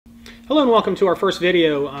Hello and welcome to our first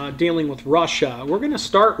video dealing with Russia. We're going to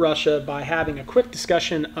start Russia by having a quick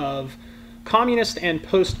discussion of communist and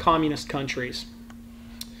post-communist countries.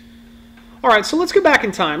 Alright, so let's go back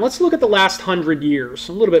in time. Let's look at the last 100 years,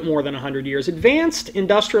 a little bit more than 100 years. Advanced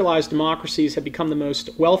industrialized democracies have become the most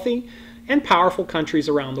wealthy and powerful countries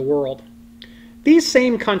around the world. These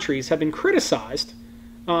same countries have been criticized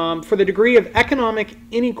for the degree of economic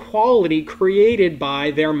inequality created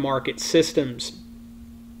by their market systems.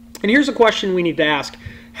 And here's a question we need to ask.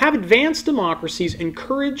 Have advanced democracies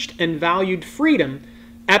encouraged and valued freedom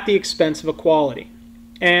at the expense of equality?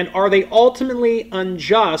 And are they ultimately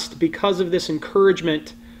unjust because of this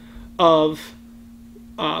encouragement of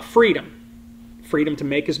freedom? Freedom to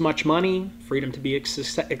make as much money, freedom to be as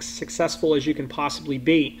successful as you can possibly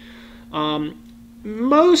be.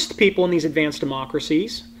 Most people in these advanced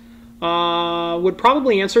democracies would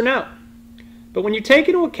probably answer no. But when you take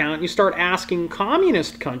into account and you start asking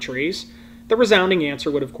communist countries, the resounding answer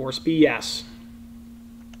would, of course, be yes.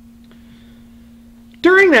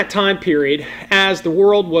 During that time period, as the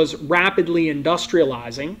world was rapidly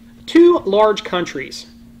industrializing, two large countries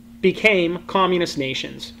became communist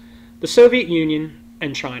nations, the Soviet Union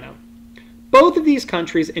and China. Both of these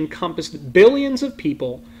countries encompassed billions of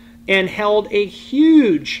people and held a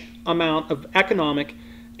huge amount of economic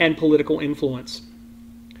and political influence.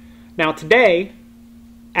 Now today,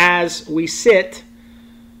 as we sit,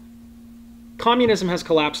 communism has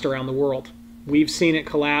collapsed around the world. We've seen it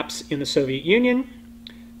collapse in the Soviet Union,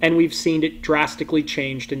 and we've seen it drastically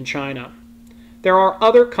changed in China. There are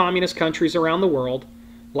other communist countries around the world,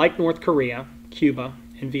 like North Korea, Cuba,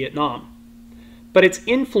 and Vietnam. But its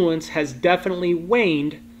influence has definitely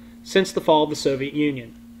waned since the fall of the Soviet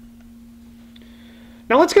Union.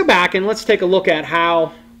 Now let's go back and let's take a look at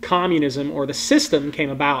how communism, or the system, came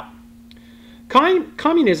about.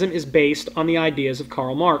 Communism is based on the ideas of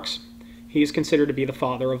Karl Marx. He is considered to be the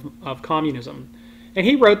father of communism. And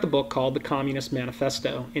he wrote the book called The Communist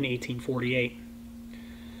Manifesto in 1848.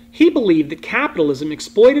 He believed that capitalism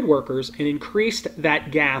exploited workers and increased that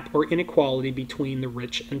gap or inequality between the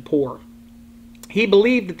rich and poor. He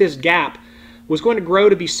believed that this gap was going to grow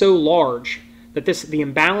to be so large that the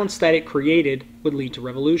imbalance that it created would lead to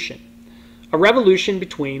revolution. A revolution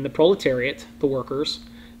between the proletariat, the workers,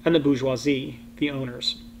 and the bourgeoisie, the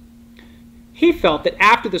owners. He felt that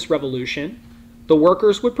after this revolution, the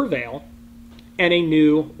workers would prevail and a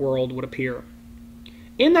new world would appear.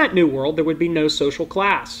 In that new world, there would be no social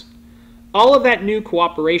class. All of that new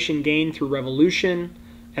cooperation gained through revolution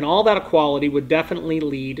and all that equality would definitely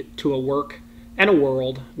lead to a work and a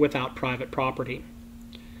world without private property.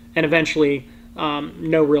 And eventually,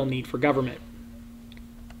 no real need for government.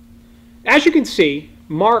 As you can see,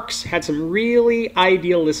 Marx had some really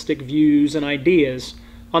idealistic views and ideas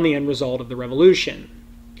on the end result of the revolution.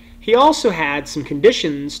 He also had some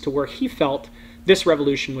conditions to where he felt this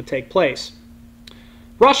revolution would take place.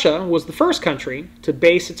 Russia was the first country to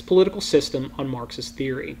base its political system on Marxist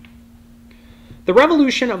theory. The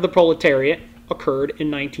revolution of the proletariat occurred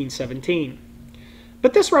in 1917.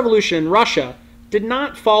 But this revolution in Russia did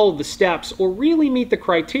not follow the steps or really meet the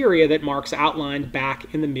criteria that Marx outlined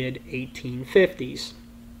back in the mid-1850s.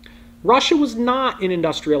 Russia was not an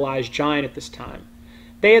industrialized giant at this time.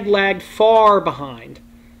 They had lagged far behind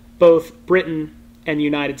both Britain and the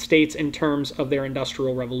United States in terms of their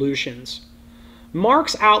industrial revolutions.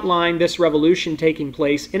 Marx outlined this revolution taking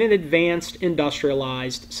place in an advanced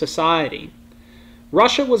industrialized society.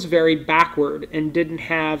 Russia was very backward and didn't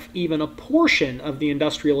have even a portion of the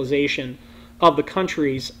industrialization of the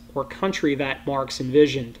country that Marx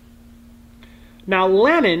envisioned. Now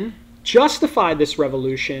Lenin justified this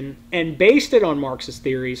revolution and based it on Marxist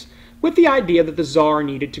theories with the idea that the Tsar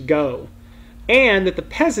needed to go and that the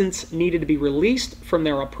peasants needed to be released from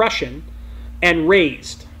their oppression and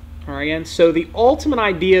raised. All right, and so the ultimate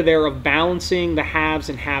idea there of balancing the haves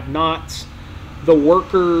and have-nots, the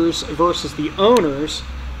workers versus the owners,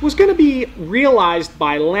 was going to be realized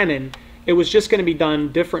by Lenin. It was just going to be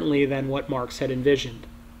done differently than what Marx had envisioned.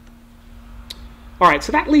 All right,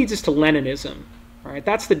 so that leads us to Leninism. All right,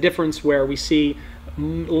 that's the difference where we see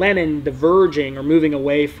Lenin diverging or moving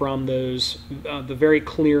away from those the very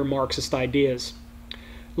clear Marxist ideas.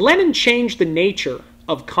 Lenin changed the nature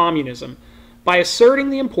of communism by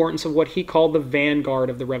asserting the importance of what he called the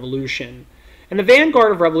vanguard of the revolution. And the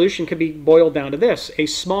vanguard of revolution could be boiled down to this: a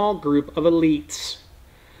small group of elites.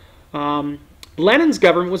 Lenin's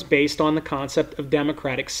government was based on the concept of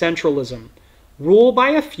democratic centralism, rule by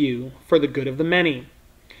a few for the good of the many.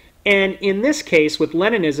 And in this case, with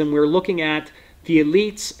Leninism, we're looking at the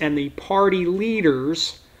elites and the party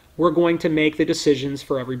leaders were going to make the decisions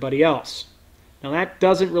for everybody else. Now that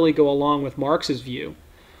doesn't really go along with Marx's view.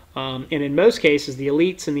 And in most cases, the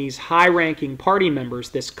elites and these high-ranking party members,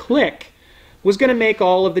 this clique, was going to make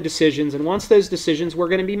all of the decisions, and once those decisions were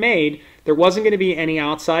going to be made, there wasn't going to be any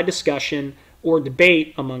outside discussion or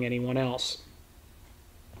debate among anyone else.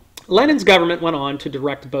 Lenin's government went on to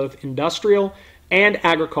direct both industrial and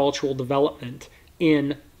agricultural development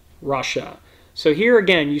in Russia. So here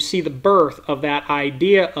again, you see the birth of that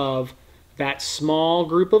idea of that small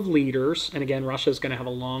group of leaders, and again, Russia is going to have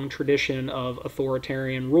a long tradition of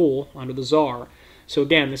authoritarian rule under the Tsar. So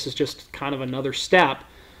again, this is just kind of another step.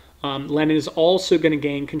 Lenin is also going to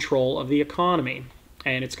gain control of the economy,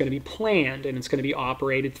 and it's going to be planned, and it's going to be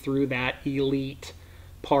operated through that elite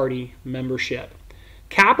party membership.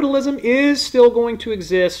 Capitalism is still going to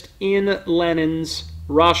exist in Lenin's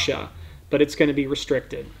Russia, but it's going to be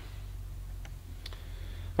restricted.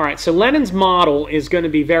 All right, so Lenin's model is going to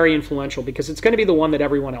be very influential because it's going to be the one that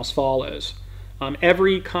everyone else follows.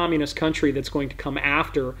 Every communist country that's going to come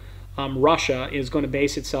after Russia is going to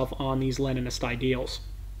base itself on these Leninist ideals.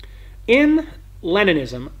 In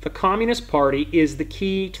Leninism, the Communist Party is the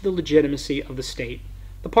key to the legitimacy of the state.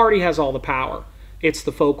 The party has all the power. It's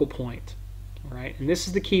the focal point. All right, and this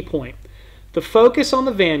is the key point. The focus on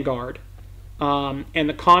the vanguard and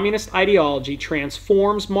the communist ideology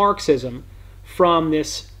transforms Marxism from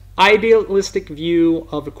this idealistic view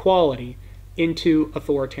of equality into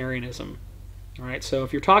authoritarianism. All right, so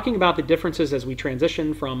if you're talking about the differences as we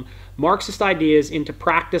transition from Marxist ideas into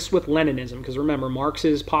practice with Leninism, because remember, Marx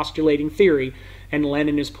is postulating theory and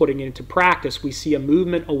Lenin is putting it into practice, we see a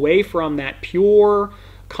movement away from that pure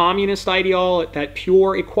communist ideology, that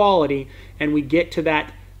pure equality, and we get to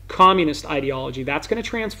that communist ideology. That's going to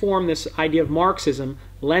transform this idea of Marxism,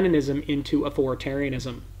 Leninism, into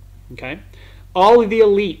authoritarianism. Okay? All of the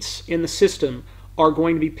elites in the system are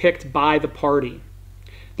going to be picked by the party.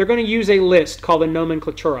 They're going to use a list called a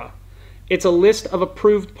nomenklatura. It's a list of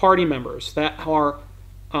approved party members that are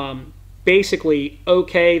basically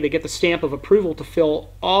okay. They get the stamp of approval to fill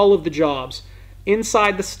all of the jobs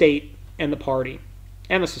inside the state and the party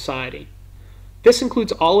and the society. This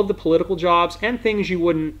includes all of the political jobs and things you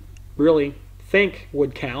wouldn't really think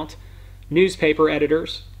would count. Newspaper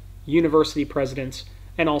editors, university presidents,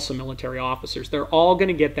 and also military officers. They're all going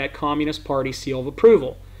to get that Communist Party seal of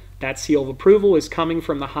approval. That seal of approval is coming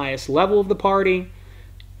from the highest level of the party,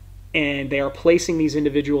 and they are placing these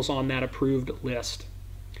individuals on that approved list.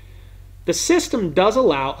 The system does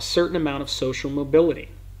allow a certain amount of social mobility.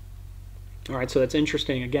 All right, so that's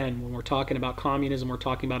interesting. Again, when we're talking about communism, we're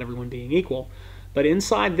talking about everyone being equal. But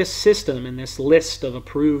inside this system and this list of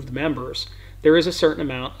approved members, there is a certain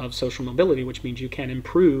amount of social mobility, which means you can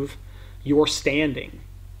improve your standing,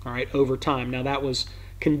 all right, over time. Now, that was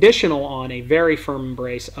conditional on a very firm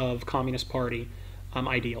embrace of Communist Party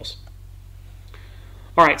ideals.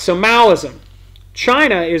 All right, so Maoism.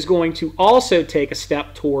 China is going to also take a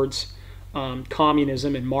step towards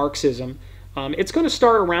communism and Marxism. It's going to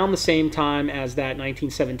start around the same time as that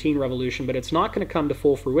 1917 revolution, but it's not going to come to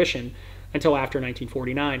full fruition until after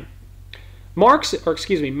 1949.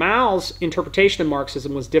 Mao's interpretation of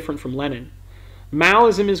Marxism was different from Lenin.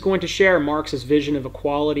 Maoism is going to share Marx's vision of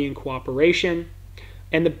equality and cooperation.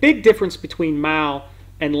 And the big difference between Mao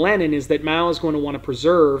and Lenin is that Mao is going to want to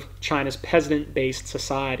preserve China's peasant-based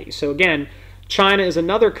society. So again, China is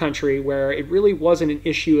another country where it really wasn't an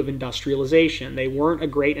issue of industrialization. They weren't a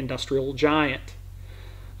great industrial giant.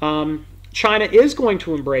 China is going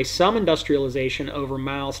to embrace some industrialization over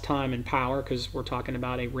Mao's time in power, because we're talking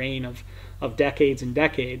about a reign of decades and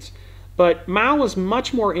decades. But Mao was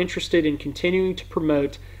much more interested in continuing to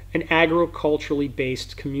promote an agriculturally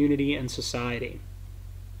based community and society.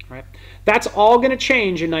 Right? That's all going to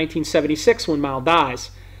change in 1976 when Mao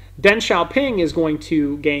dies. Deng Xiaoping is going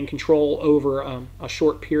to gain control over a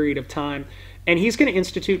short period of time, and he's going to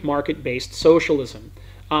institute market-based socialism.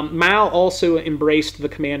 Mao also embraced the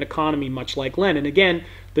command economy, much like Lenin. Again,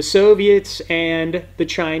 the Soviets and the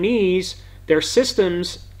Chinese, their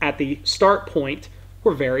systems at the start point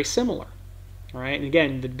were very similar. All right? And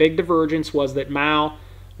again, the big divergence was that Mao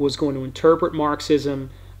was going to interpret Marxism,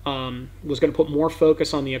 was going to put more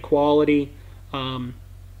focus on the equality,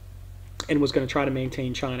 and was going to try to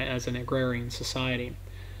maintain China as an agrarian society.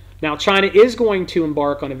 Now, China is going to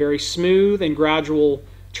embark on a very smooth and gradual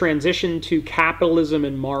transition to capitalism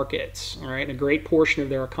and markets. All right, and a great portion of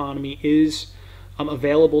their economy is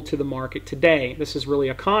available to the market today. This is really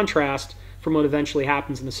a contrast from what eventually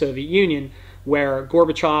happens in the Soviet Union, where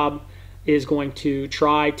Gorbachev is going to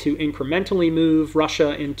try to incrementally move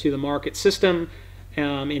Russia into the market system,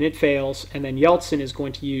 and it fails. And then Yeltsin is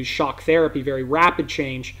going to use shock therapy, very rapid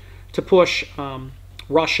change, to push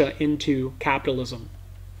Russia into capitalism.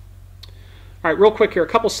 All right, real quick here, a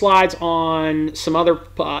couple slides on some other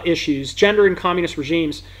issues. Gender in communist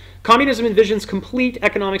regimes. Communism envisions complete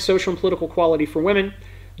economic, social, and political equality for women.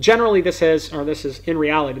 Generally, this has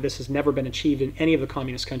never been achieved in any of the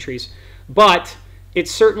communist countries, but it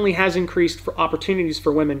certainly has increased for opportunities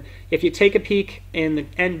for women. If you take a peek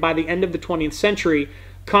by the end of the 20th century,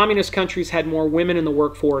 communist countries had more women in the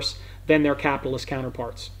workforce than their capitalist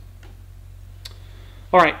counterparts.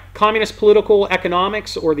 All right, communist political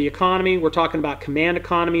economics, or the economy. We're talking about command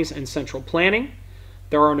economies and central planning.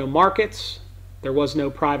 There are no markets. There was no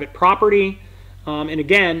private property. And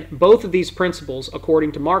again, both of these principles,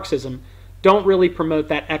 according to Marxism, don't really promote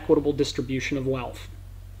that equitable distribution of wealth.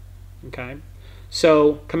 Okay?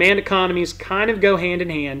 So command economies kind of go hand in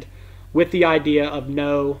hand with the idea of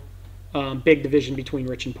no big division between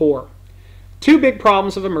rich and poor. Two big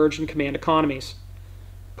problems have emerged in command economies.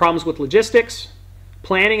 Problems with logistics.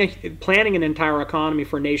 Planning an entire economy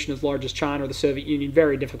for a nation as large as China or the Soviet Union,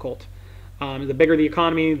 very difficult. The bigger the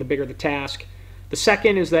economy, the bigger the task. The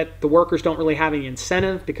second is that the workers don't really have any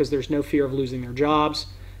incentive because there's no fear of losing their jobs.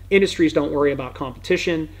 Industries don't worry about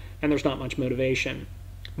competition, and there's not much motivation.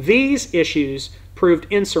 These issues proved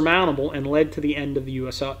insurmountable and led to the end of the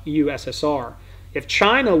USSR. If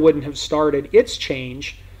China wouldn't have started its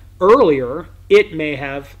change earlier, it may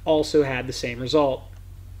have also had the same result.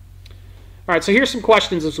 All right, so here's some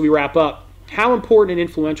questions as we wrap up. How important and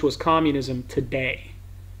influential is communism today?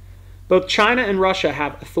 Both China and Russia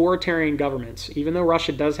have authoritarian governments, even though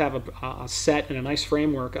Russia does have a set and a nice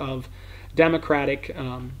framework of democratic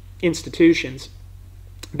institutions.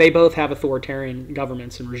 They both have authoritarian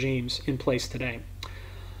governments and regimes in place today.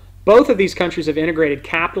 Both of these countries have integrated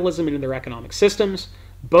capitalism into their economic systems.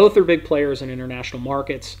 Both are big players in international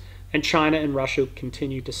markets, and China and Russia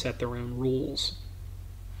continue to set their own rules.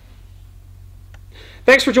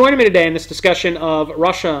 Thanks for joining me today in this discussion of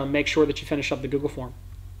Russia. Make sure that you finish up the Google form.